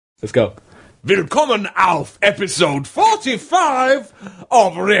Let's go. Willkommen auf episode 45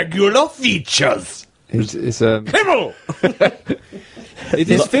 of Regular Features. It's Himmel! it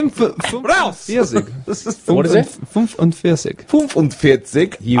is 45. What is it? 45.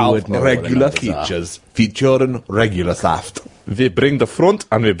 45 You auf would know what Regular the numbers are. Features. Featuren Regular Saft. Wir bringen the front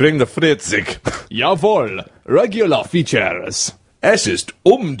and wir bringen the 40. Jawohl. Regular features. Es ist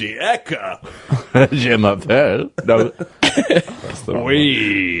die Ecke. Je m'appelle. No.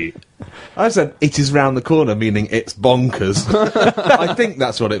 Oui. I said it is round the corner, meaning it's bonkers. I think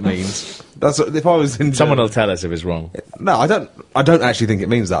that's what it means. That's what, if I was in Someone German- will tell us if it's wrong. No, I don't actually think it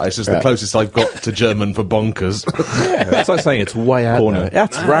means that. It's just the closest I've got to German for bonkers. That's like saying it's way out Corner. there.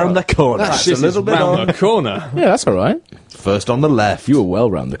 That's round the corner. That's a little bit round on. the corner. Yeah, that's all right. First on the left. You were well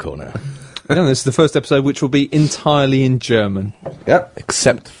round the corner. And this is the first episode which will be entirely in German. Yep.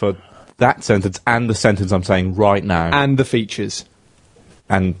 Except for that sentence and the sentence I'm saying right now. And the features.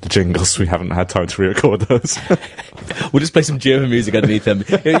 And the jingles, we haven't had time to re-record those. We'll just play some German music underneath them.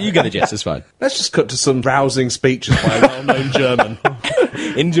 You get it, Jess, it's fine. Let's just cut to some rousing speeches by a well-known German.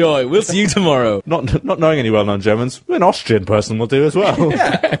 Enjoy. We'll see you tomorrow. Not knowing any well-known Germans, an Austrian person will do as well.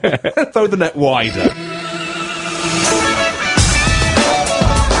 Throw the net wider.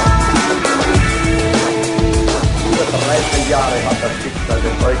 Jahre hat das Schicksal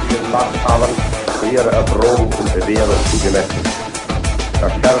des heutigen Machthabern für ihre Erprobung und Bewährung zugemessen.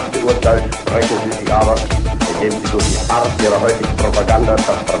 Das schärfste Urteil sprechen sie sich aber, indem sie durch die Art ihrer heutigen Propaganda das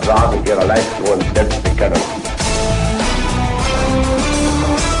Versagen ihrer Leistungen selbst bekennen.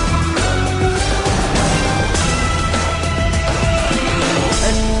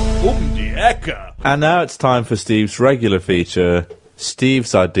 Die Ecke. And now it's time for Steve's regular feature,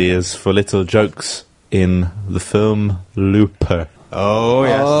 Steve's ideas for little jokes in the film Looper. Oh,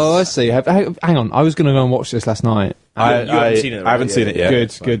 yes. Oh, I see. Hang on. I was going to go and watch this last night. You haven't seen it, I haven't seen it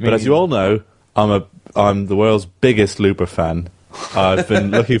yet. Good. But as you all know, I'm the world's biggest Looper fan. I've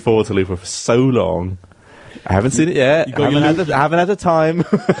been looking forward to Looper for so long. I haven't seen it yet. I haven't had the time.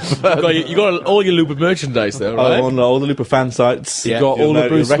 You got all your Looper merchandise, though, right? On all the Looper fan sites. You got all the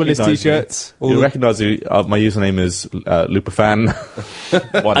Bruce Willis t-shirts. You'll recognise my username is LooperFan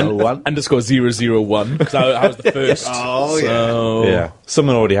 101. Underscore 001, because I was the first. Oh, so, Yeah,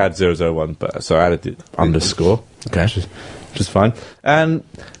 someone already had 001, but so I added the underscore. Okay. Which is fine. And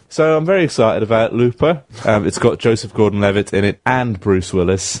so I'm very excited about Looper. It's got Joseph Gordon-Levitt in it and Bruce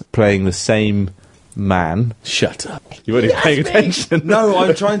Willis playing the same man. Shut up. You weren't even paying attention. No,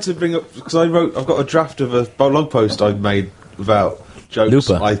 I'm trying to bring up, because I've got a draft of a blog post I made about jokes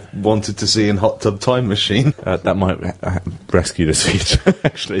Looper. I wanted to see in Hot Tub Time Machine. That might rescue this feature,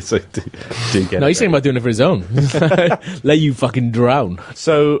 actually, so do get No, it. he's saying about doing it for his own. Let you fucking drown.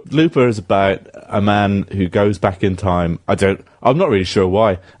 So, Looper is about a man who goes back in time. I'm not really sure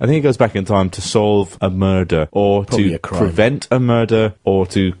why. I think he goes back in time to solve a murder, or Probably to a crime. prevent a murder, or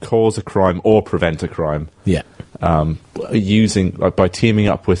to cause a crime, or prevent a crime. Yeah. By teaming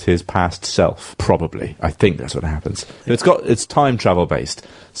up with his past self, probably. I think that's what happens. And it's time travel based.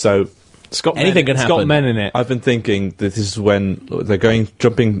 So, Anything can It's happen. got men in it. I've been thinking that this is when they're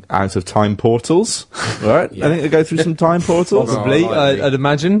jumping out of time portals, right? I think they go through some time portals. Probably, I'd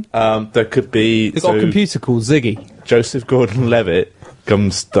imagine. There could be. They've got a computer called Ziggy. Joseph Gordon-Levitt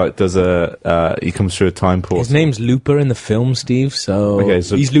comes through a time portal. His name's Looper in the film, Steve, so, Okay,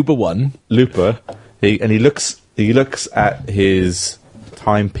 so- he's Looper 1. Looper. He looks at his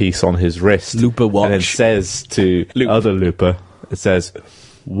timepiece on his wrist. Looper watch. And then says to other Looper, it says,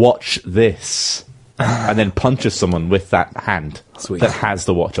 "Watch this," and then punches someone with that hand Sweet. that has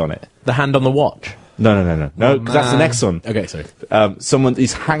the watch on it. The hand on the watch. No, because that's the next one. Okay, sorry.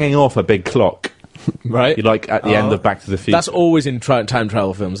 He's hanging off a big clock. Right? Like at the end of Back to the Future. That's always in time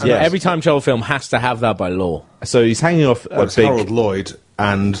travel films. Yes. Every time travel film has to have that by law. So he's hanging off a It's big. Harold Lloyd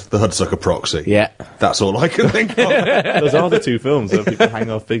and the Hudsucker Proxy. Yeah. That's all I can think of. Those are the two films where people hang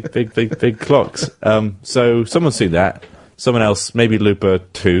off big clocks. So someone's seen that. Someone else, maybe Looper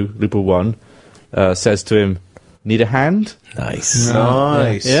 2, Looper 1, says to him, "Need a hand?" Nice.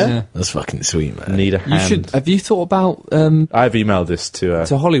 Nice. Yeah. That's fucking sweet, man. Need a You hand. should. Have you thought about I've emailed this to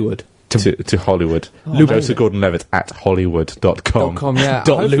Hollywood? to Hollywood. Joseph Gordon-Levitt at hollywood.com. .com, yeah.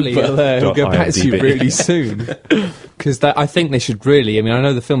 Dot Hopefully Looper. he'll get back to you IMDb. really soon. Because I think they should really. I mean, I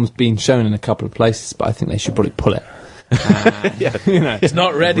know the film's been shown in a couple of places, but I think they should probably pull it. It's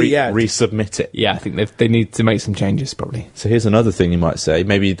not ready yet. Resubmit it. Yeah, I think they need to make some changes, probably. So here's another thing you might say.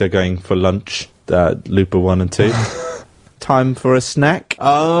 Maybe they're going for lunch, Looper 1 and 2. Time for a snack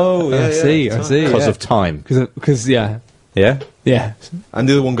Oh, yeah. I see. because Yeah. of time. Because yeah. Yeah? Yeah. And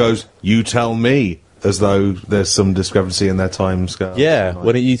the other one goes, "You tell me." as though there's some discrepancy in their time scale. Yeah,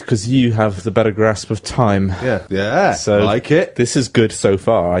 because you have the better grasp of time. Yeah. So like it. This is good so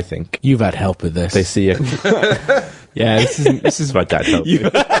far, I think. You've had help with this. They see a Yeah, this is my dad helped me.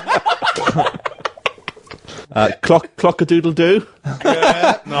 Clock-a-doodle-doo.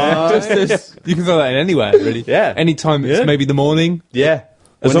 just this. You can throw that in anywhere, really. Yeah. Anytime it's Yeah. maybe the morning. Yeah.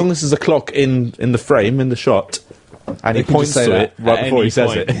 As long as there's a clock in the frame, in the shot, and he can points just say to that it right at before any he says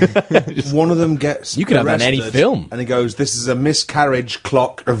point. it. One of them gets You could have that in any arrested, film. and he goes, "This is a miscarriage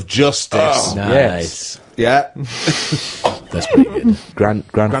clock of justice." Nice. Yeah. That's pretty good.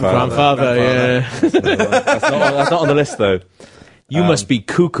 Grandfather. Grandfather, yeah. That's not on the list, though. You must be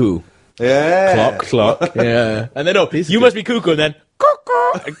cuckoo. Yeah. Clock. Yeah. And then, These are you good. must be cuckoo, and then,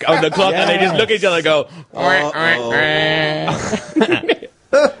 cuckoo, on the clock, and they just look at each other and go,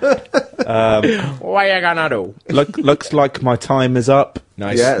 what you gonna do? Looks like my time is up.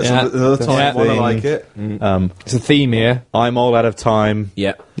 Nice. Yeah, it's Yeah. another time Yeah. one I like it. It's a theme here. I'm all out of time.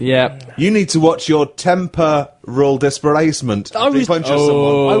 Yeah. Yeah. You need to watch your temporal displacement. I was- punch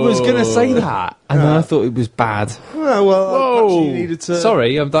someone. I was going to say that, and then I thought it was bad. Well, perhaps you needed to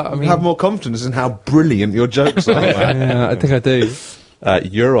Sorry, I mean, have more confidence in how brilliant your jokes are. man. yeah, I think I do.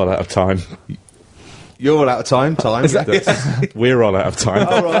 You're all out of time. You're all out of time. We're all out of time.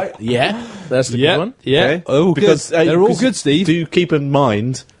 All right. Yeah. That's the good one. Yeah. Okay? Oh, Because, good. They're all because good, Steve. Do keep in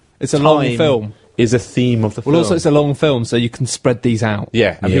mind, It's a long time film. is a theme of the film. Well, also, it's a long film, so you can spread these out.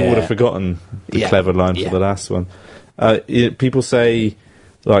 Yeah, and people would have forgotten the Yeah. clever line Yeah. for the last one. People say,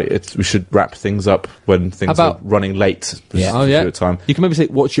 like, we should wrap things up when things How about- are running late. Yeah. Oh, yeah. At time. You can maybe say,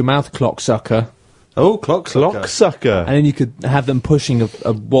 "Watch your mouth, clock sucker," Oh, clock Clocksucker. and then you could have them pushing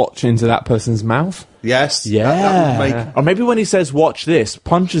a watch into that person's mouth. Yes. Yeah. That would make Or maybe when he says, watch this,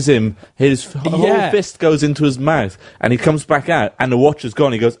 punches him, his whole Yeah. fist goes into his mouth, and he comes back out, and the watch is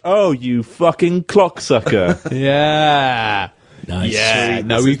gone. He goes, oh, you fucking clocksucker. Yeah. Nice. Yeah.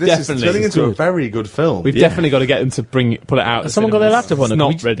 No, this we've is definitely. turning into a very good film. We've definitely got to get them to pull it out. Has someone got their laptop on? It's it?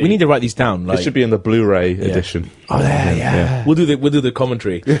 not ready. We need to write these down. Like, It should be in the Blu-ray edition. Oh, there, yeah. We'll do the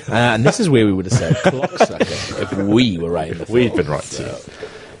commentary. And this is where we would have said clocksucker if we were writing the film. We've been right too.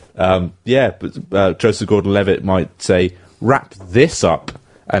 But Joseph Gordon-Levitt might say, wrap this up,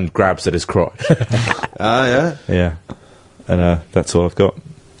 and grabs at his crotch. Yeah. Yeah. And that's all I've got.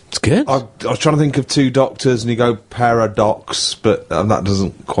 It's good. I was trying to think of two doctors, and you go paradox, but that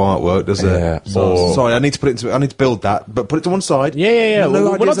doesn't quite work, does it? Yeah. So, sorry, I need to build that, but put it to one side. Yeah. No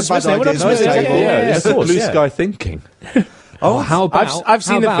We're not ideas are bad dismissing it. We're not ideas on dismissing the it. table. Yeah, It's of course, blue yeah. sky thinking. Oh, how about? I've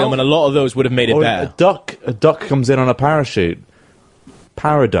seen the how film, and a lot of those would have made it Or better. a duck comes in on a parachute.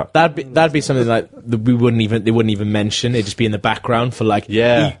 Paraduck. That'd be something like they wouldn't even mention. It'd just be in the background for like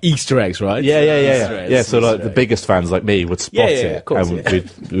Yeah. Easter eggs, right? Yeah. Easter eggs, Yeah, so like Easter the eggs. biggest fans like me would spot Yeah, it. of course, and yeah.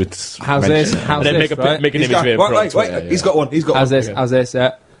 we'd How's mention this? it. How's And then this? right? make an He's image of it. got, prompt, wait, yeah. he's got one. How's this? How's this?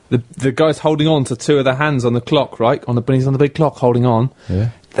 The guy's holding on to two of the hands on the clock, right? When he's on the big clock, holding on. Yeah.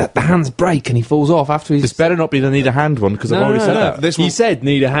 The hands break and he falls off after he's. This better not be the need a hand one, because I've already said that. This he one- said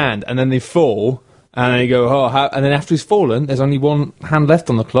need a hand, and then they fall, and then you go, oh, how? And then after he's fallen, there's only one hand left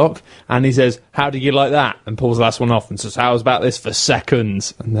on the clock, and he says, how do you like that? And pulls the last one off and says, how's about this for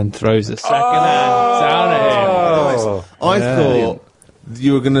seconds? And then throws the second hand down at him. Nice. I thought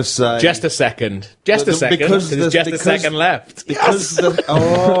you were going to say Just a second. Just a But second. because Because there's just a second left. because the,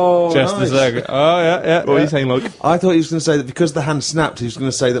 Just nice. a second. Oh, yeah. What are you saying, Luke? I thought he was going to say that because the hand snapped, he was going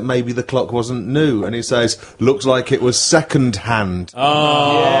to say that maybe the clock wasn't new, and he says, looks like it was second hand.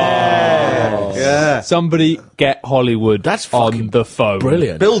 Yeah. Somebody get Hollywood That's on fucking the phone.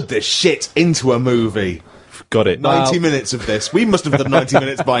 Brilliant. Build this shit into a movie. Got it. 90 minutes of this. We must have done 90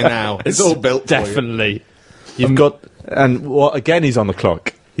 minutes by now. It's all built for you. Definitely. You've got, and again, he's on the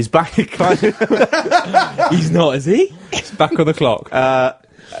clock. He's back. He's not, is he? He's back on the clock.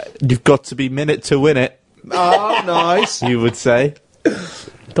 You've got to be minute to win it, Oh, nice. you would say.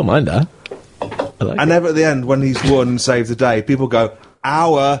 Don't mind that. And ever at the end, when he's won and saved the day, people go,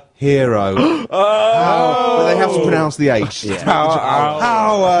 our hero. But they have to pronounce the H.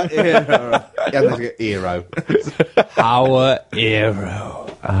 Our hero. Yeah, they get hero. Our hero.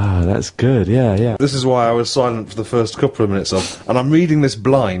 Ah, that's good. Yeah. This is why I was silent for the first couple of minutes of, and I'm reading this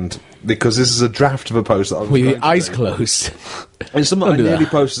blind because this is a draft of a post that I was With your going to eyes do. closed. It's something I Don't do nearly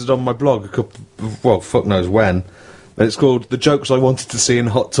that. posted on my blog a couple, well, fuck knows when. And it's called The Jokes I Wanted to See in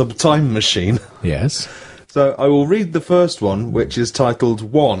Hot Tub Time Machine. Yes. So I will read the first one, which is titled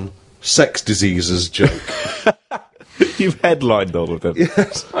 1, Sex Diseases Joke. You've headlined all of them.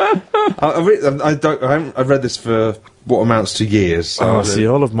 I've read this for what amounts to years. So Oh, see,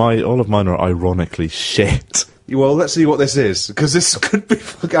 all of mine are ironically shit. Well, let's see what this is, because this could be...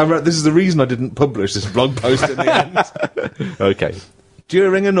 This is the reason I didn't publish this blog post in the end. Okay.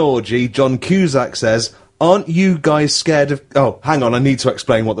 During an orgy, John Cusack says, "Aren't you guys scared of..." Oh, hang on, I need to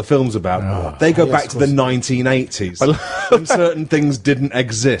explain what the film's about. They go back to the 1980s, when certain things didn't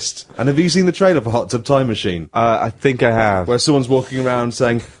exist. And have you seen the trailer for Hot Tub Time Machine? I think I have. Where someone's walking around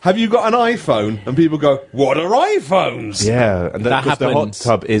saying, "Have you got an iPhone?" And people go, "What are iPhones?" Yeah, and That because the hot happens.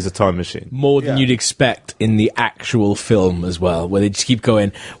 tub is a time machine. More than Yeah. you'd expect in the actual film as well, where they just keep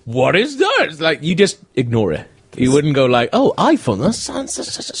going, "What is that?" It's like, you just ignore it. You wouldn't go like, "Oh, iPhone, that sounds such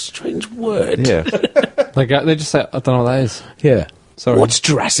a strange word." Yeah. Like, they just say, I don't know what that is. Yeah. Sorry. What's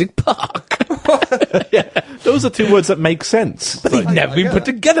Jurassic Park? Those are two words that make sense. But they've never been put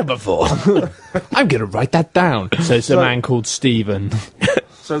together before. I'm going to write that down. Says a man called Stephen.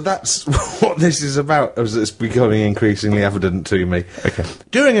 So that's what this is about, as it's becoming increasingly evident to me. Okay.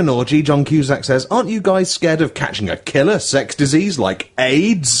 During an orgy, John Cusack says, "Aren't you guys scared of catching a killer sex disease like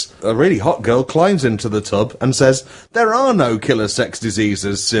AIDS?" A really hot girl climbs into the tub and says, "There are no killer sex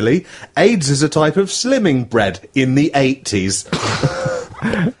diseases, silly. AIDS is a type of slimming bread in the 80s.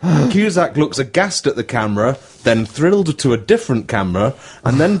 Cusack looks aghast at the camera, then thrilled to a different camera,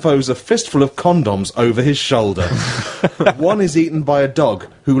 and then throws a fistful of condoms over his shoulder. One is eaten by a dog,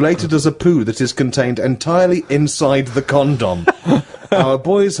 who later does a poo that is contained entirely inside the condom. Our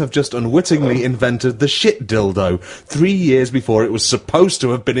boys have just unwittingly invented the shit dildo, 3 years before it was supposed to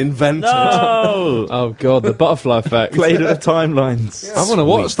have been invented." Oh, Oh, God, the butterfly effect. played at the timelines. I want to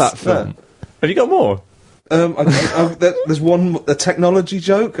watch that film. Have you got more? There's one, a technology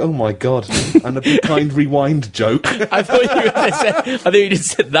joke. Oh my god! And a Be Kind rewind joke. I thought you were going to say, I think you just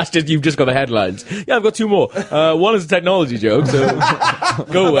said, that's just, you've just got the headlines. Yeah, I've got two more. One is a technology joke, so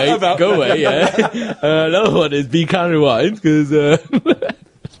go away, yeah. Another one is Be Kind Rewind, because,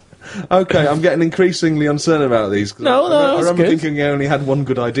 Okay, I'm getting increasingly uncertain about these. 'Cause No, I that's remember good. thinking I only had one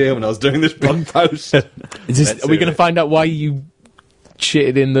good idea when I was doing this blog post. are we going to find out why you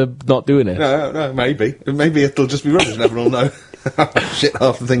shitted in the not doing it? No, maybe it'll just be rubbish and everyone will know. Shit,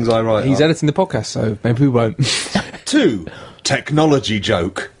 half the things I write. He's are. editing the podcast, so maybe we won't. 2. Technology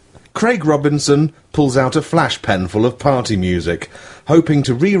joke. Craig Robinson pulls out a flash pen full of party music, hoping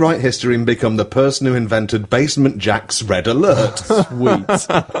to rewrite history and become the person who invented Basement Jack's Red Alert. Sweet.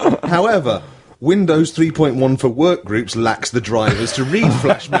 However, Windows 3.1 for workgroups lacks the drivers to read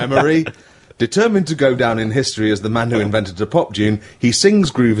flash memory. Determined to go down in history as the man who invented a pop tune, he sings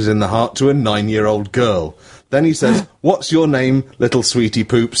Groove Is in the Heart to a 9-year-old girl. Then he says, "What's your name, little sweetie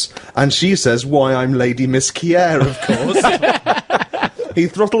poops?" And she says, "Why, I'm Lady Miss Kier, of course." He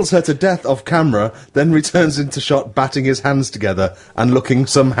throttles her to death off camera, then returns into shot batting his hands together and looking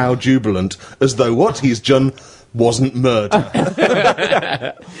somehow jubilant, as though what he's done wasn't murder.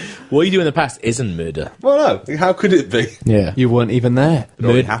 What you do in the past isn't murder. Well, no, how could it be? Yeah. You weren't even there. It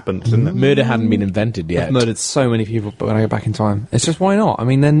already happened, didn't it? Murder hadn't been invented yet. I've murdered so many people, but when I go back in time, it's just, why not? I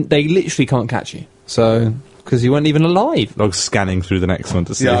mean, then they literally can't catch you. So, because you weren't even alive. Log's scanning through the next one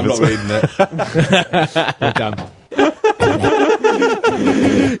to see Yeah, if I'm not it's... reading it. Well done.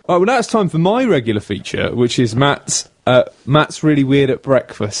 Right, well, now it's time for my regular feature, which is Matt's really weird at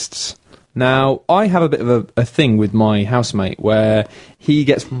breakfasts. Now, I have a bit of a thing with my housemate where he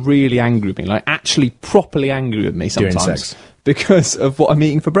gets really angry with me, like actually properly angry with me During sometimes. sex. Because of what I'm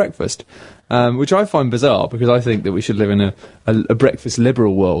eating for breakfast. Which I find bizarre, because I think that we should live in a breakfast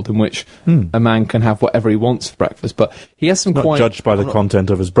liberal world in which a man can have whatever he wants for breakfast. But he has some Not quite... judged by the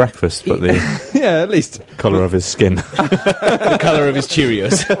content of his breakfast, but the yeah, at least. colour of his skin. The colour of his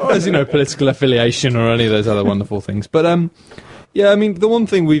Cheerios. Or as, political affiliation or any of those other wonderful things. But, yeah, I mean, the one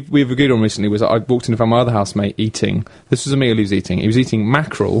thing we've agreed on recently was that I walked in and found my other housemate eating... This was a meal he was eating. He was eating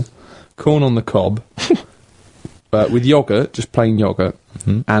mackerel, corn on the cob, with yoghurt, just plain yoghurt,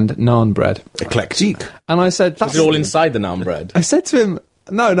 and naan bread. Eclectic. And I said... It's all inside the naan bread. I said to him,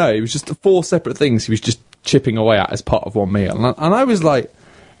 no, it was just 4 separate things he was just chipping away at as part of one meal. And I was like...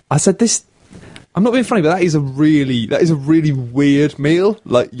 I said, this... I'm not being funny, but that is a really weird meal.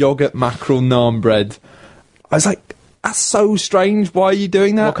 Like, yoghurt, mackerel, naan bread. I was like... That's so strange. Why are you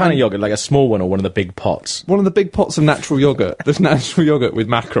doing that? What kind of yogurt? Like a small one or one of the big pots? One of the big pots of natural yogurt. There's natural yogurt with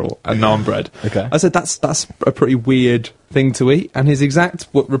mackerel and naan bread. Okay. I said, that's a pretty weird thing to eat. And his exact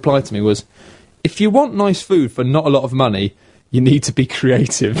reply to me was, if you want nice food for not a lot of money, you need to be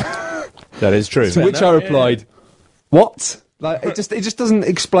creative. That is true. To which I replied, what? Like, it just doesn't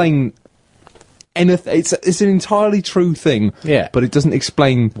explain anything. It's an entirely true thing. Yeah. But it doesn't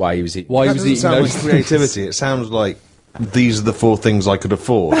explain Why he was eating. why he That was doesn't eating sound those like creativity. It sounds like these are the 4 things I could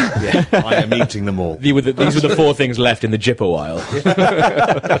afford. I am eating them all. These were the 4 things left in the Jipper while.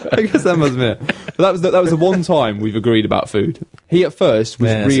 I guess that must be it. But that was the one time we've agreed about food. He at first was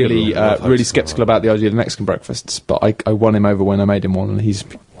Yeah, really sceptical about the idea of the Mexican breakfasts, but I won him over when I made him one, and he's...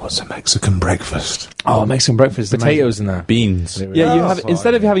 What's a Mexican breakfast? Oh, Mexican breakfast. Potatoes and that. Beans. Yeah, you have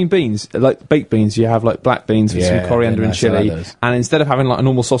instead of having beans, like baked beans, you have like black beans with Yeah, some coriander they're and nice, I like chili. those. And instead of having like a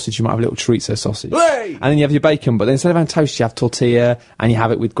normal sausage, you might have a little chorizo sausage. Hey! And then you have your bacon, but then instead of having toast, you have tortilla, and you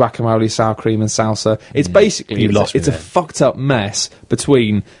have it with guacamole, sour cream, and salsa. It's basically You lost me it's a there. fucked up mess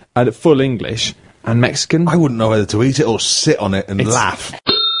between full English and Mexican. I wouldn't know whether to eat it or sit on it and laugh.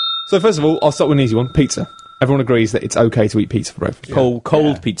 So first of all, I'll start with an easy one: pizza. Everyone agrees that it's okay to eat pizza for breakfast.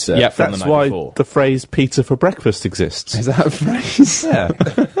 Cold pizza. Yeah, from That's the night why before. the phrase "pizza for breakfast" exists. Is that a phrase? Yeah.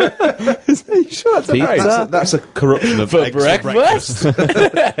 Are you sure that's a phrase? That's a corruption of eggs breakfast?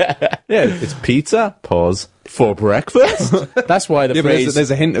 Yeah, it's pizza. Pause for breakfast. That's why the Yeah, but phrase.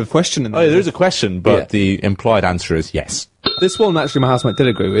 there's a hint of question in there. Oh, there is a question, but Yeah. the implied answer is yes. This one, actually, my housemate did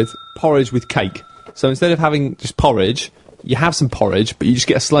agree with. Porridge with cake. So instead of having just porridge, you have some porridge, but you just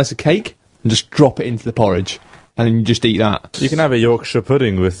get a slice of cake and just drop it into the porridge. And then you just eat that. You can have a Yorkshire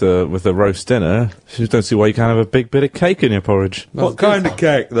pudding with a roast dinner. I just don't see why you can't have a big bit of cake in your porridge. What kind of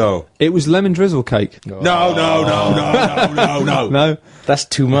cake, though? It was lemon drizzle cake. No. No? That's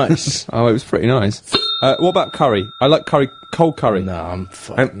too much. Oh, it was pretty nice. What about curry? I like cold curry. No, I'm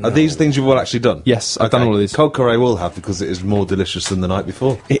And are these things you've all actually done? Yes, I've done all of these. Cold curry I will have because it is more delicious than the night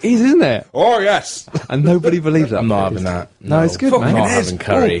before. It is, isn't it? Oh, yes! And nobody believes that. I'm not having that. No, it's good, I'm man. not It is. having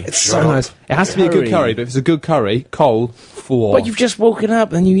curry. It's so nice. It has to be a good Curry. curry, but if it's a good curry, cold, for... But you've just woken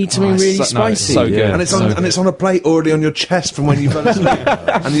up and you eat something really it's spicy. so good. Yeah. And it's on a plate already on your chest from when you fell asleep.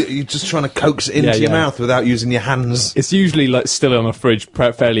 And you're just trying to coax it into Yeah, your yeah. mouth without using your hands. It's usually like still on the fridge,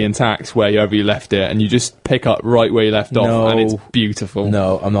 fairly intact, wherever you left it, and you just pick up right where you left off, No. and it's beautiful.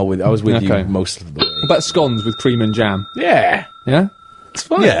 No, I'm not with. I was with Okay. you most of the way. What about scones with cream and jam? Yeah, Yeah? it's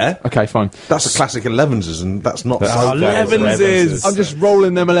fine. Yeah. Okay, fine. That's a classic 11s, and that's not so Oh, bad. 11s. I'm just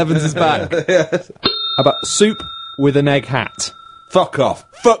rolling them 11s back. How about soup with an egg hat? Fuck off.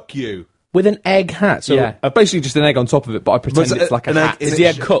 Fuck you. With an egg hat. So yeah, basically just an egg on top of it, but I pretend it's like a an hat. egg in Is the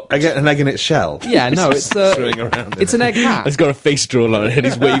its egg cooked? I get an egg in its shell. Yeah, no, it's Swing around in it's an egg hat. It's got a face drawn on it and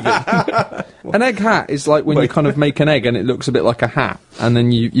he's waving. An egg hat is like when you kind of make an egg and it looks a bit like a hat, and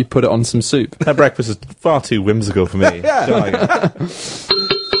then you put it on some soup. That breakfast is far too whimsical for me.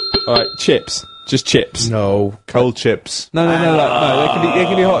 All right, chips, just chips. No. Cold chips. No, they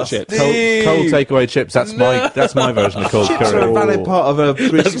can be hot chips. Cold takeaway chips. That's my version of cold Chips curry. are a valid part of a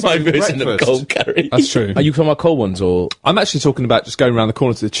That's my version of breakfast. cold curry. That's true. Are you talking about cold ones or? I'm actually talking about just going around the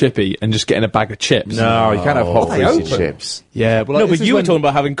corner to the chippy and just getting a bag of chips. No, you can't have hot They greasy open. chips. Yeah, well, No, this but is you were when- talking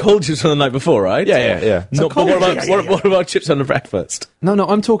about having cold chips on the night before, right? Yeah. No, but what about chips on the breakfast? No,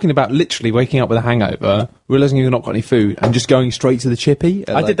 I'm talking about literally waking up with a hangover, realising you've not got any food, and just going straight to the chippy.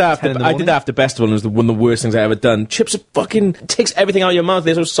 I did that after Bestival, and it was one of the worst things I ever done. Chips are fucking takes everything out of your mouth.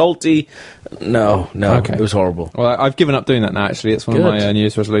 They're so salty. No, Okay. it was horrible. Well, I've given up doing that now. Actually, it's one of Good. my New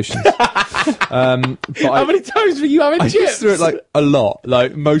Year's resolutions. But How many times were you having I chips? used to do it like a lot.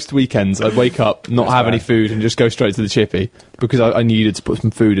 Like most weekends, I'd wake up, not have any food, and just go straight to the chippy because I needed to put some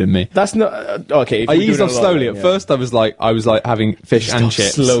food in me. That's not okay. If I you're eased doing off it a lot, slowly. then, At first, I was like having fish and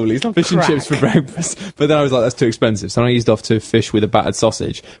chips. slowly. It's not fish and crack. chips for breakfast. But then I was like, that's too expensive. So then I eased off to fish with a battered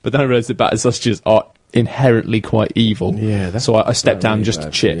sausage. But then I realised that battered sausages are inherently quite evil. Yeah, that's so I stepped down just to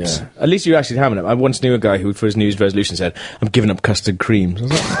bad, chips. yeah. At least you're actually having it. I once knew a guy who, for his New Year's resolution, said, "I'm giving up custard creams." I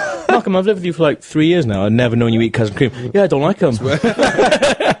was like, Malcolm, I've lived with you for like 3 years now. I've never known you eat custard cream. Yeah, I don't like them.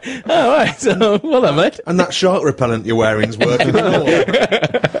 Oh, right. So, well then, mate. And that shark repellent you're wearing's working.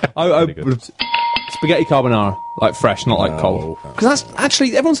 Spaghetti carbonara, like fresh, not like cold. Because that's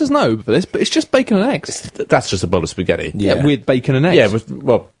actually everyone says no for this, but it's just bacon and eggs. That's just a bowl of spaghetti. Yeah, with bacon and eggs. Yeah,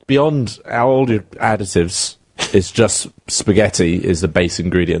 well, beyond all your additives, it's just spaghetti is the base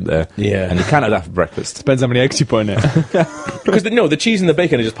ingredient there. Yeah. And you can't have that for breakfast. Depends how many eggs you put in it. Because the cheese and the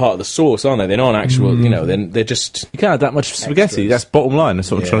bacon are just part of the sauce, aren't they? They're not actual. You know, they're just. You can't have that much spaghetti. Extras. That's bottom line.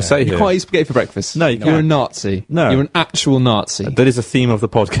 That's what I'm trying to say You here. can't eat spaghetti for breakfast. No, you You're a can't. Nazi. No. You're an actual Nazi. That is a theme of the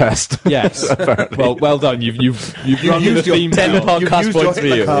podcast. Yes. Apparently. well done. You've run the used your theme 10 now. podcast You've points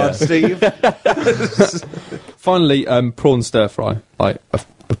used your for you. card, Steve. Finally, prawn stir fry, like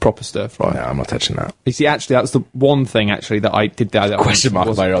a proper stir fry. No, I'm not touching that. You see, actually, that's the one thing actually that I did. That Question mark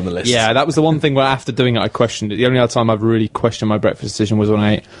was- higher on the list. Yeah, that was the one thing where after doing it, I questioned it. The only other time I've really questioned my breakfast decision was when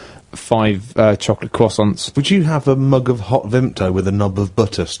I ate 5 chocolate croissants. Would you have a mug of hot Vimto with a knob of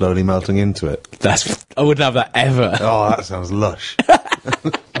butter slowly melting into it? I wouldn't have that ever. Oh, that sounds lush.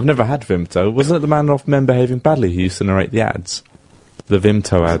 I've never had Vimto. Wasn't it the man off Men Behaving Badly who used to narrate the ads? The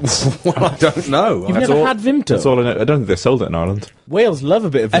Vimto ads. Well, I don't know. You've never had Vimto? That's all I know. I don't think they sold it in Ireland. Wales love a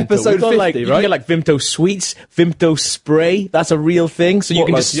bit of Vimto. Episode We've got, 50, like, you right? can get like Vimto sweets, Vimto spray. That's a real thing. So you What,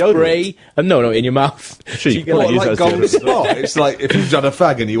 can like just deodorant? spray. No, in your mouth. Sure, So you get, can like, use Like those Golden deodorants. Spot. It's like if you've done a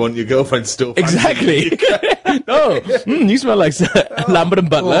fag and you want your girlfriend to still fancy exactly. No, you smell like Lambert and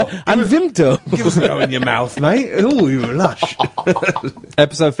Butler and Vimto. Give us a go in your mouth, mate. Ooh, you're lush.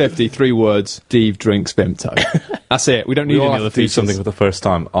 Episode 50, 3 words. Steve drinks Vimto. That's it. We don't need We all any have other to do features. something for the first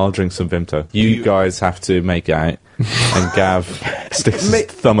time. I'll drink some Vimto. You guys have to make out, and Gav sticks his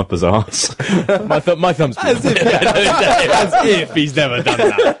thumb up his arse. My thumb's As if he's never done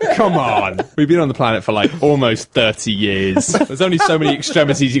that. Come on. We've been on the planet for like almost 30 years. There's only so many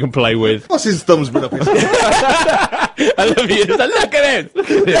extremities you can play with. What's his thumb's been up his I love you. Look at him.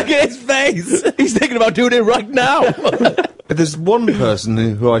 Look at his face. He's thinking about doing it right now. If there's one person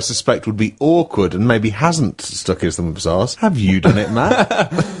who I suspect would be awkward and maybe hasn't stuck his thumb up his arse, have you done it,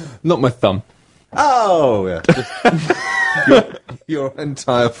 Matt? Not my thumb. Oh, yeah. your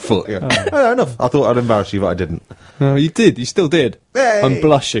entire foot, yeah. Oh, enough. I thought I'd embarrass you, but I didn't. No, you did. You still did. Hey. I'm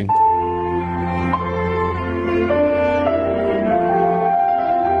blushing.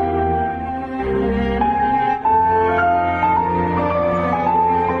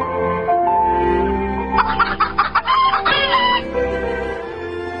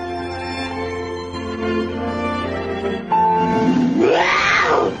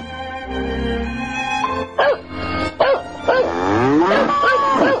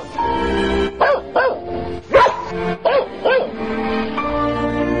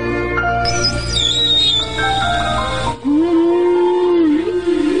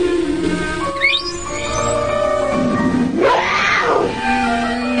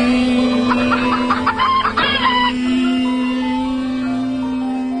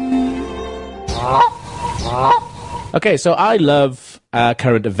 Okay, so I love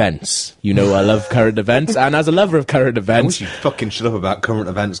current events. You know I love current events, and as a lover of current I events, wish you'd fucking shut up about current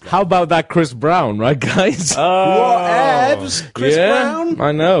events. how about that Chris Brown, right, guys? Whatevs? Chris Brown?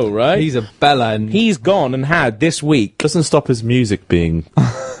 I know, right? He's a bella and He's gone and had this week. Doesn't stop his music being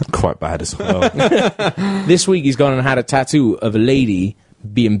quite bad as well. This week he's gone and had a tattoo of a lady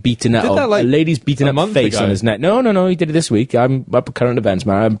being beaten up. Did that, like, a lady's beaten a up month face ago? on his neck. No, he did it this week. I'm up at current events,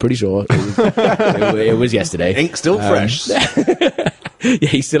 man. I'm pretty sure it was yesterday. Ink still fresh. Yeah,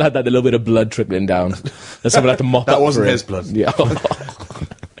 he still had that little bit of blood trickling down. That someone had to mop That up wasn't for his him. blood.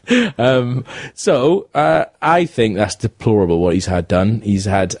 Yeah. So I think that's deplorable what he's had done. He's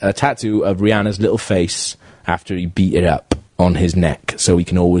had a tattoo of Rihanna's little face after he beat it up on his neck, so he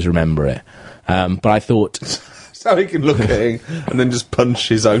can always remember it. But I thought, So he can look at it and then just punch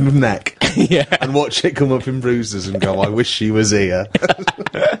his own neck yeah, and watch it come up in bruises and go, I wish she was here.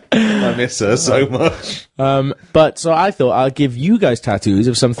 I miss her so much. but so I thought I'll give you guys tattoos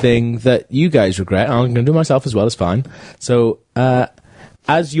of something that you guys regret. I'm going to do myself as well. It's fine. So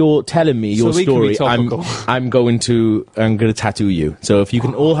as you're telling me your So we can be story, topical. I'm going to tattoo you. So if you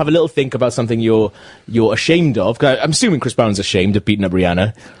can all have a little think about something you're ashamed of. 'Cause I'm assuming Chris Brown's ashamed of beating up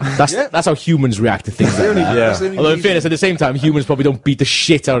Rihanna. That's how humans react to things like that. That's the only Although in reason- fairness, at the same time, humans probably don't beat the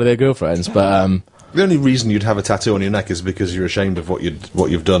shit out of their girlfriends. But The only reason you'd have a tattoo on your neck is because you're ashamed of what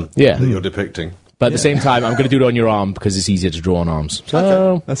you've done. Yeah. That you're depicting. at the same time, I'm going to do it on your arm because it's easier to draw on arms.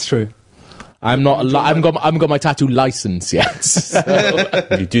 So that's true. I'm not. I haven't got my tattoo license yet. So,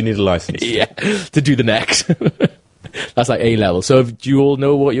 You do need a license. yeah, to do the next. That's like A level. So do you all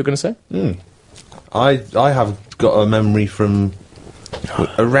know what you're going to say? I have got a memory from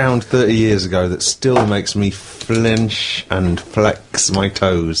around 30 years ago that still makes me flinch and flex my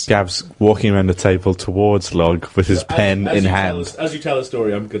toes. Gav's walking around the table towards Log with his pen in hand. As you tell a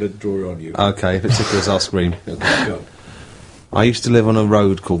story, I'm going to draw on you. Okay, if it tickles, I'll scream. I used to live on a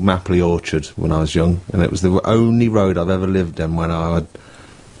road called Mapley Orchard when I was young, and it was the only road I've ever lived in when I had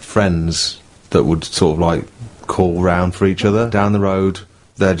friends that would sort of like call round for each other. Down the road,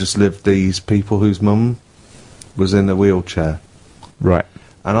 there just lived these people whose mum was in a wheelchair. Right.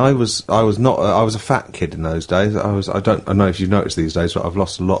 And I was a fat kid in those days. I don't know if you've noticed these days, but I've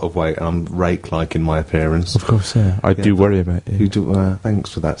lost a lot of weight and I'm rake-like in my appearance. Of course, yeah. I do worry about you. You do, thanks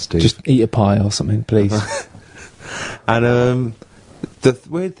for that, Steve. Just eat a pie or something, please. And the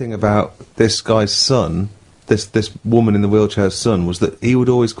weird thing about this guy's son, this woman in the wheelchair's son, was that he would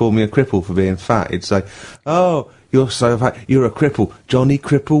always call me a cripple for being fat. He'd say, "Oh, you're so fat, you're a cripple, Johnny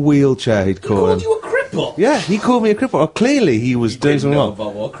Cripple Wheelchair." He'd call him. you a cripple? Yeah, he called me a cripple. Oh, clearly, he was doing something wrong.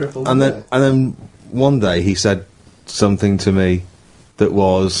 what cripple And then one day he said something to me that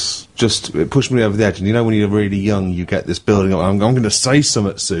was just, it pushed me over the edge. And you know when you're really young, you get this building up, I'm going to say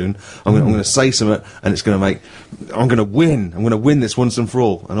something soon, I'm going to say something, and it's going to make, I'm going to win this once and for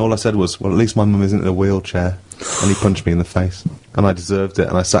all. And all I said was, well, at least my mum isn't in a wheelchair. And he punched me in the face. And I deserved it,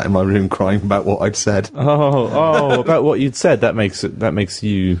 and I sat in my room crying about what I'd said. About what you'd said, that makes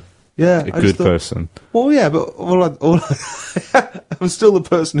you Yeah, a good person. Well, yeah, but I'm still the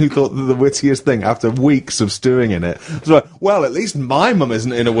person who thought the wittiest thing after weeks of stewing in it. It's like, well, at least my mum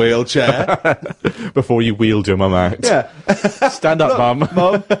isn't in a wheelchair. Before you wheeled your mum out. Yeah. Stand up, mum.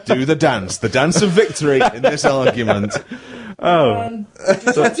 Mum, do the dance of victory in this argument. Oh.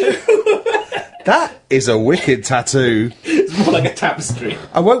 That is a wicked tattoo. It's more like a tapestry.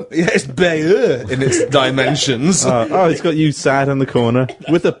 I won't. Yeah, it's Bayeux in its dimensions. It's got you sad in the corner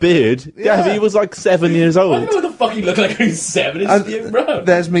with a beard. Yeah, he was like 7 years I old. don't know what the fuck you look like when you're 7. It's you, bro.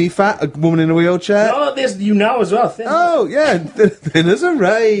 There's me, fat, a woman in a wheelchair. Oh, there's you now as well. Thin. Oh, yeah, thin as a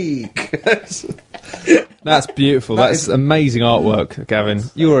rake. That's beautiful. That's amazing artwork, Gavin.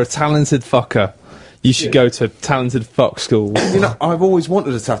 You are a talented fucker. You should go to talented fuck school. You know, I've always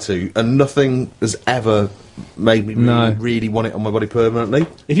wanted a tattoo, and nothing has ever made me really want it on my body permanently.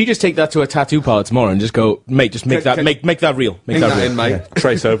 If you just take that to a tattoo parlor tomorrow and just go, mate, just make that real. Make that real. Make that in, mate. Yeah.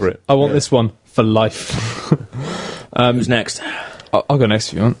 Trace over it. I want this one for life. Who's next? I'll go next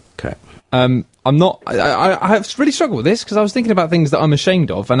if you want. Okay. I'm not. I have really struggled with this because I was thinking about things that I'm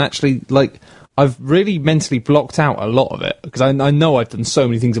ashamed of, and actually, like, I've really mentally blocked out a lot of it because I know I've done so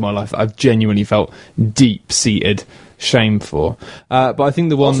many things in my life that I've genuinely felt deep-seated shame for. But I think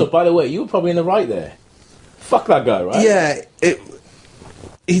the one. Also, by the way, you were probably in the right there. Fuck that guy, right? Yeah,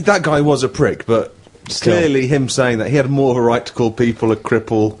 that guy was a prick, but clearly him saying that he had more of a right to call people a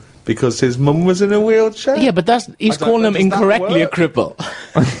cripple because his mum was in a wheelchair. Yeah, but he's calling them incorrectly a cripple.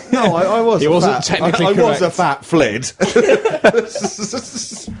 No, I was. He wasn't technically I was correct. a fat flid.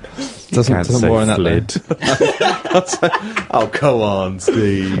 Doesn't more on that Oh, come on,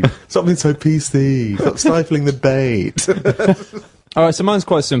 Steve. Stop being so PC. Stop stifling the bait. All right, so mine's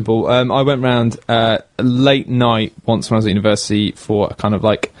quite simple. I went round late night once when I was at university for a kind of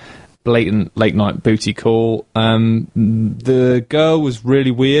like blatant late night booty call. The girl was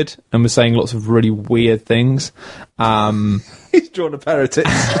really weird and was saying lots of really weird things. He's drawn a pair of tits.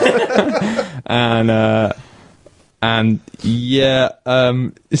 And yeah,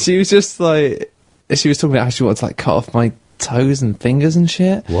 she was just like, she was talking about how she wanted to like cut off my toes and fingers and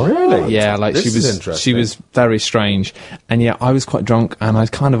shit. Really? Yeah, like This is interesting. she was very strange. And yeah, I was quite drunk and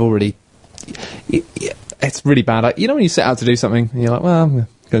I'd kind of already, it's really bad. Like, you know when you set out to do something and you're like, well, I'm going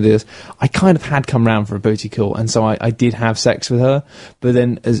to do this. I kind of had come round for a booty call, and so I did have sex with her, but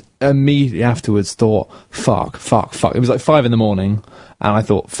then as immediately afterwards thought, fuck. It was like 5 a.m, and I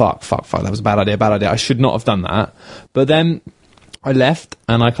thought, fuck, that was a bad idea. I should not have done that. But then I left,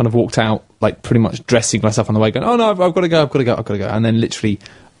 and I kind of walked out, like pretty much dressing myself on the way, going, oh no, I've got to go. And then literally,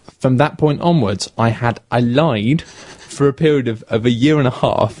 from that point onwards, I lied for a period of a year and a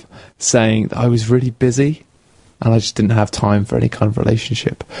half, saying that I was really busy, and I just didn't have time for any kind of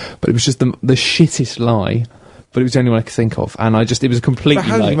relationship. But it was just the shittest lie, but it was the only one I could think of. And it was completely But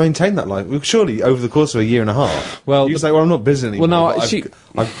how do you maintain that life? Well, surely over the course of a year and a half. Well, you say, well, I'm not busy anymore. Well, no, but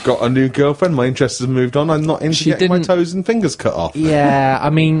I've got a new girlfriend, my interests have moved on, I'm not into getting my toes and fingers cut off. Yeah,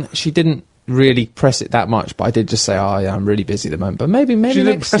 I mean, she didn't really press it that much, but I did just say, oh yeah, I'm really busy at the moment. But maybe She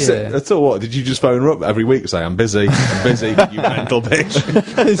didn't next press year. it at all. What, did you just phone her up every week and say, I'm busy, you mental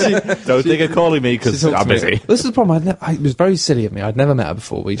bitch? Don't think of calling me because I'm busy. This is the problem. It was very silly of me. I'd never met her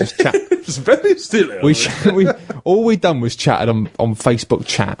before. We just chat. It's very silly. All we'd done was chatted on Facebook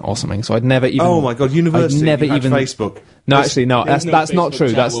chat or something. So I'd never even. Oh my god, university. I'd never you had even Facebook. No, actually, no. There's That's no not Facebook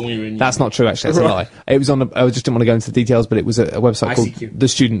true. chat when we were in That's not true. Actually, that's a lie. It was on. I just didn't want to go into the details, but it was a website called ICQ. The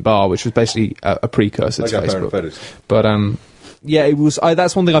Student Bar, which was basically a precursor to Facebook. But yeah, it was.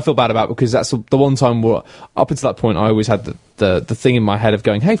 That's one thing I feel bad about because that's the one time where up until that point I always had the thing in my head of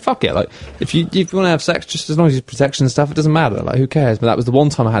going, hey, fuck it, like if you want to have sex, just as long as you protection and stuff, it doesn't matter. Like who cares? But that was the one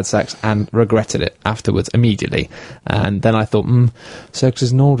time I had sex and regretted it afterwards immediately. And then I thought, sex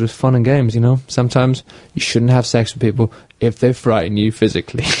isn't all just fun and games, you know. Sometimes you shouldn't have sex with people if they frighten you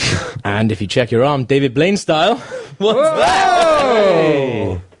physically. And if you check your arm, David Blaine style. What's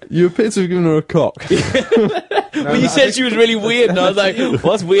Whoa! You appear to have given her a cock. Well, you said she was really weird, and I was like,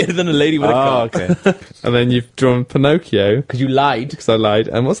 what's weirder than a lady with a cock? Okay. And then you've drawn Pinocchio, Because you lied. because I lied.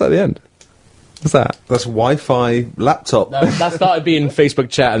 And what's at the end? What's that? That's Wi-Fi laptop. That started being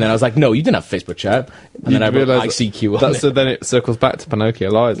Facebook chat, and then I was like, no, you didn't have Facebook chat. And then I wrote ICQ on it. So then it circles back to Pinocchio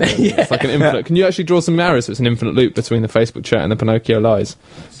Lies. It's like an infinite. Can you actually draw some arrows so it's an infinite loop between the Facebook chat and the Pinocchio Lies?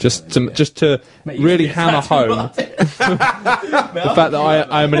 Just to really hammer home the fact that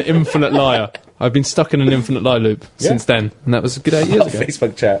I am an infinite liar. I've been stuck in an infinite lie loop since then, and that was a good 8 years ago.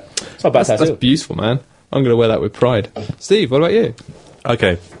 Facebook chat. It's not bad. That's beautiful, man. I'm going to wear that with pride. Steve, what about you?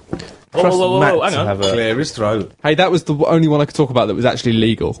 Okay. Whoa, Matt hang on. have a- Clear his throat. Hey, that was the only one I could talk about that was actually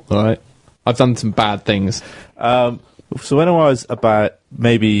legal, alright? I've done some bad things. So when I was about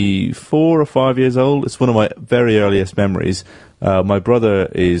maybe 4 or 5 years old, it's one of my very earliest memories. My brother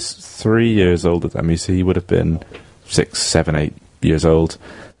is 3 years older than me, so he would have been 6, 7, 8 years old.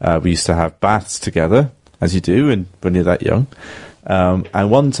 We used to have baths together, as you do when you're that young. And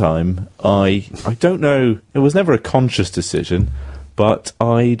one time, I don't know, it was never a conscious decision, but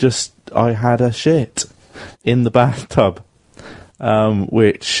I had a shit in the bathtub,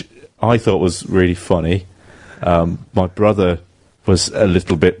 which I thought was really funny. My brother was a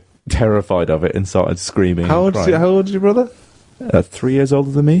little bit terrified of it and started screaming. How old is your brother? 3 years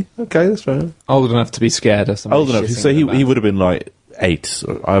older than me. Okay, that's fair. Old enough to be scared of something. Old enough. So he would have been like 8.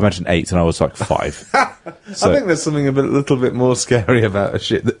 I imagine 8, and I was like 5. I think there's something a little bit more scary about a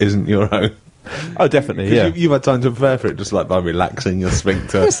shit that isn't your own. Oh, definitely, yeah. You've had time to prepare for it, just like by relaxing your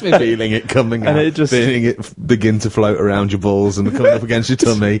sphincter, feeling it coming out, feeling it begin to float around your balls and coming up against your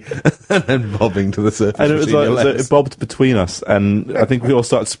tummy, and then bobbing to the surface. And it was between your like, so legs. it bobbed between us, and I think we all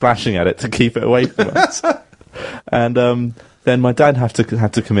started splashing at it to keep it away from us. And then my dad had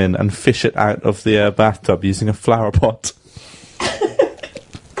to come in and fish it out of the bathtub using a flower pot.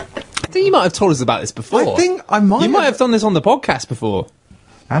 I think you might have told us about this before. I think I might. You might have done this on the podcast before.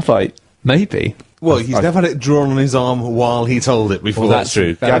 Have I? Maybe. Well, he's never had it drawn on his arm while he told it before. Well, that's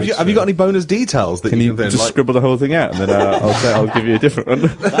true. Have you got any bonus details that Can you then, just scribble the whole thing out, and then I'll give you a different one?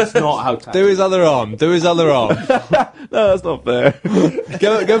 That's not how Do his other arm. Do his other arm. No, that's not fair.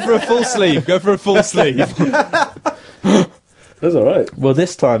 Go for a full sleeve. Go for a full sleeve. That's all right. Well,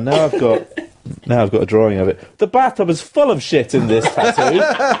 this time now I've got a drawing of it. The bathtub is full of shit in this tattoo.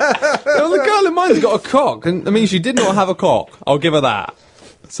 Well, the girl in mine's got a cock, and I mean, she did not have a cock. I'll give her that.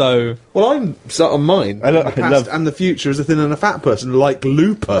 So, well, I'm set on mine. The past and the future is a thin and a fat person, like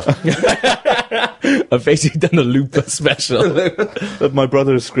Looper. I've basically done a Looper special. My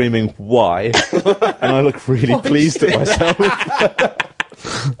brother is screaming, "Why?" and I look really pleased at myself.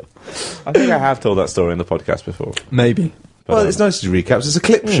 I think I have told that story in the podcast before. maybe. Well, it's nice to recaps. It's a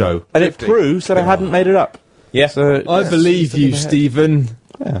clip show. And it proves that I hadn't made it up. Yeah. So, I believe you, Stephen.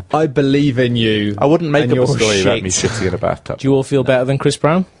 Yeah. I believe in you. I wouldn't make and up a your story about shit. me shitting in a bathtub. Do you all feel better than Chris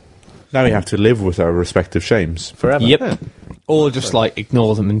Brown? Now we have to live with our respective shames. Forever. Yep. Or just like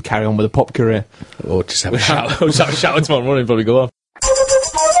ignore them and carry on with a pop career. Or just have a shower. Or just have a shower tomorrow morning and probably go off.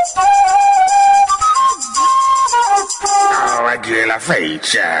 Regular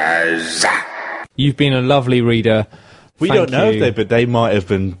features. You've been a lovely reader. We Thank don't know you. if they, but they might have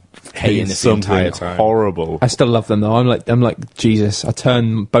been hating this the entire something time. horrible. I still love them though. I'm like Jesus. I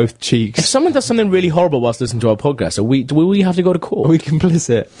turn both If cheeks. someone does something really horrible whilst listening to our podcast, do we have to go to Are court? we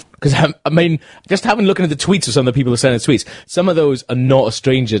complicit? Because, I mean, just having looking at the tweets of some of the people who send the tweets, some of those are not a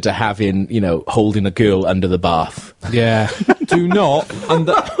stranger to having, holding a girl under the bath. Yeah. Do not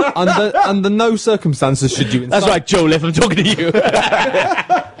under no circumstances should you. That's right, Joe Liff, I'm talking to you.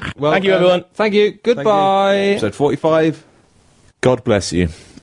 Well, Thank you, everyone. Thank you. Goodbye. Episode 45. God bless you.